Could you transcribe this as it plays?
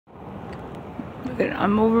Look at,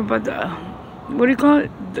 I'm over by the, what do you call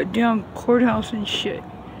it? The damn courthouse and shit.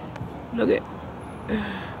 Look at,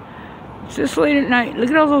 it's this late at night. Look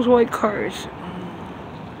at all those white cars.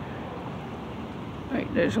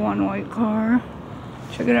 Right, there's one white car.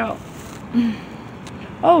 Check it out.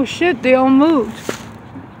 Oh shit, they all moved.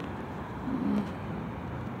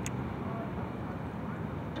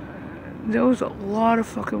 There was a lot of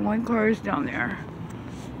fucking white cars down there.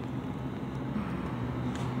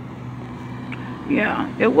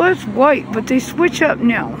 Yeah, it was white, but they switch up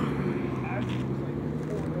now.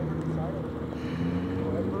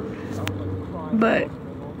 But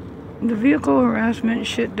the vehicle harassment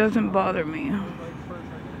shit doesn't bother me.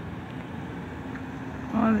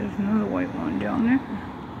 Oh, there's another white one down there.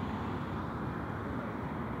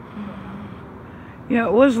 Yeah,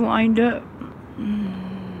 it was lined up.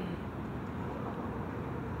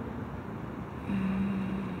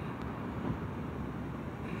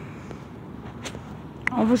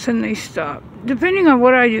 All of a sudden they stop. Depending on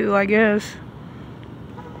what I do, I guess.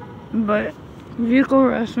 But vehicle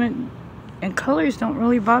harassment and colors don't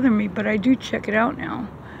really bother me, but I do check it out now.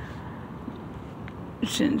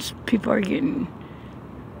 Since people are getting...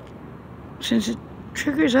 Since it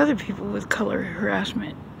triggers other people with color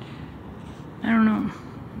harassment. I don't know.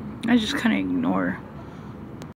 I just kind of ignore